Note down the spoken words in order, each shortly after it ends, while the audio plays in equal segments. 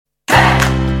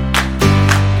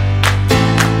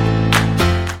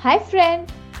Hi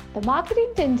friends! The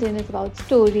Marketing Tintin is about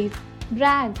stories,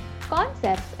 brands,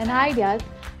 concepts and ideas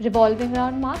revolving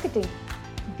around marketing.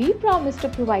 We promise to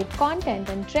provide content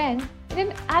and trends in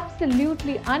an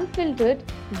absolutely unfiltered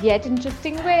yet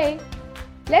interesting way.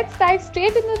 Let's dive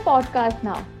straight into the podcast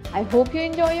now. I hope you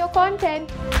enjoy your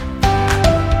content.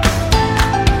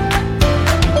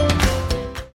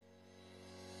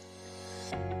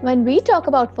 When we talk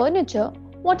about furniture,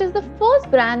 what is the first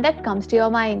brand that comes to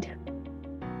your mind?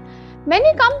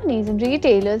 Many companies and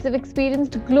retailers have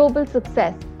experienced global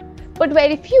success, but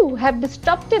very few have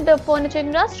disrupted the furniture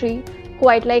industry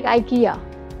quite like IKEA.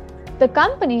 The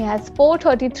company has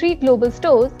 433 global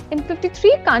stores in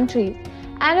 53 countries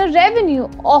and a revenue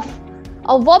of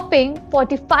a whopping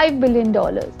 $45 billion.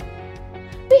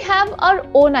 We have our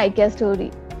own IKEA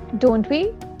story, don't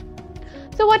we?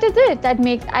 So what is it that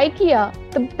makes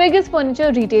IKEA the biggest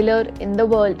furniture retailer in the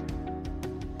world?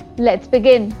 Let's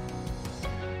begin.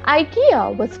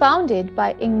 IKEA was founded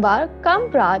by Ingvar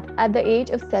Kamprad at the age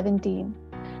of 17.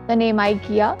 The name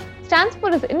IKEA stands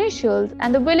for his initials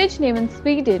and the village name in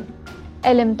Sweden,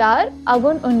 Elimtar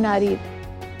Agun Unnarid.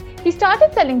 He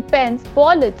started selling pens,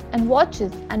 wallets and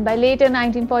watches, and by later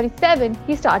 1947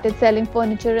 he started selling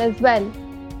furniture as well.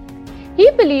 He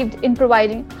believed in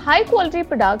providing high-quality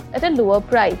products at a lower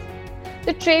price.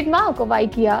 The trademark of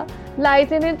IKEA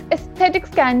lies in its aesthetic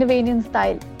Scandinavian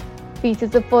style.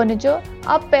 Pieces of furniture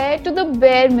are paired to the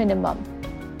bare minimum.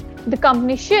 The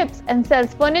company ships and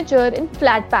sells furniture in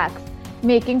flat packs,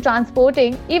 making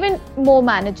transporting even more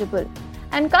manageable,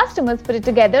 and customers put it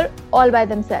together all by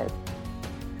themselves.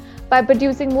 By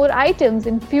producing more items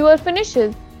in fewer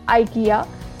finishes, IKEA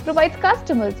provides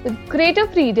customers with greater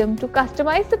freedom to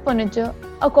customize the furniture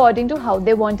according to how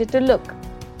they want it to look.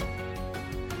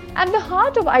 At the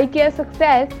heart of IKEA's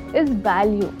success is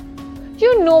value.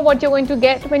 You know what you're going to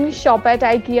get when you shop at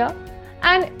IKEA,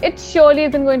 and it surely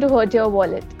isn't going to hurt your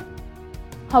wallet.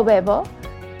 However,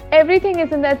 everything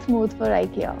isn't that smooth for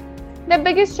IKEA. Their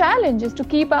biggest challenge is to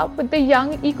keep up with the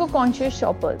young eco-conscious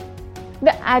shoppers.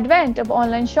 The advent of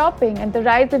online shopping and the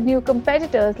rise of new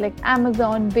competitors like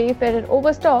Amazon, Wayfair and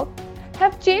Overstock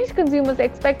have changed consumers'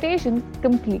 expectations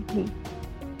completely.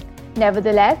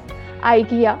 Nevertheless,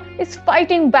 IKEA is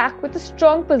fighting back with a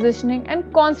strong positioning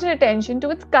and constant attention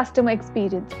to its customer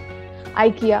experience.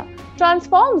 IKEA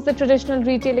transforms the traditional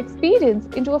retail experience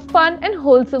into a fun and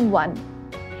wholesome one.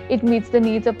 It meets the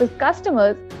needs of its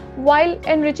customers while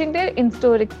enriching their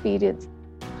in-store experience.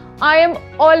 I am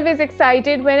always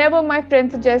excited whenever my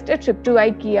friends suggest a trip to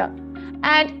IKEA,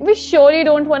 and we surely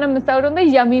don't want to miss out on the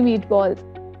yummy meatballs.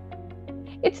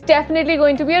 It's definitely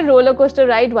going to be a roller coaster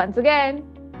ride once again.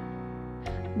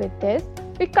 With this,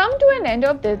 we come to an end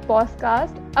of this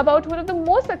podcast about one of the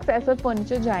most successful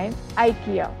furniture giants,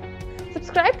 IKEA.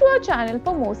 Subscribe to our channel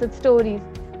for more such stories.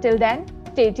 Till then,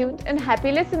 stay tuned and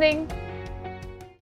happy listening.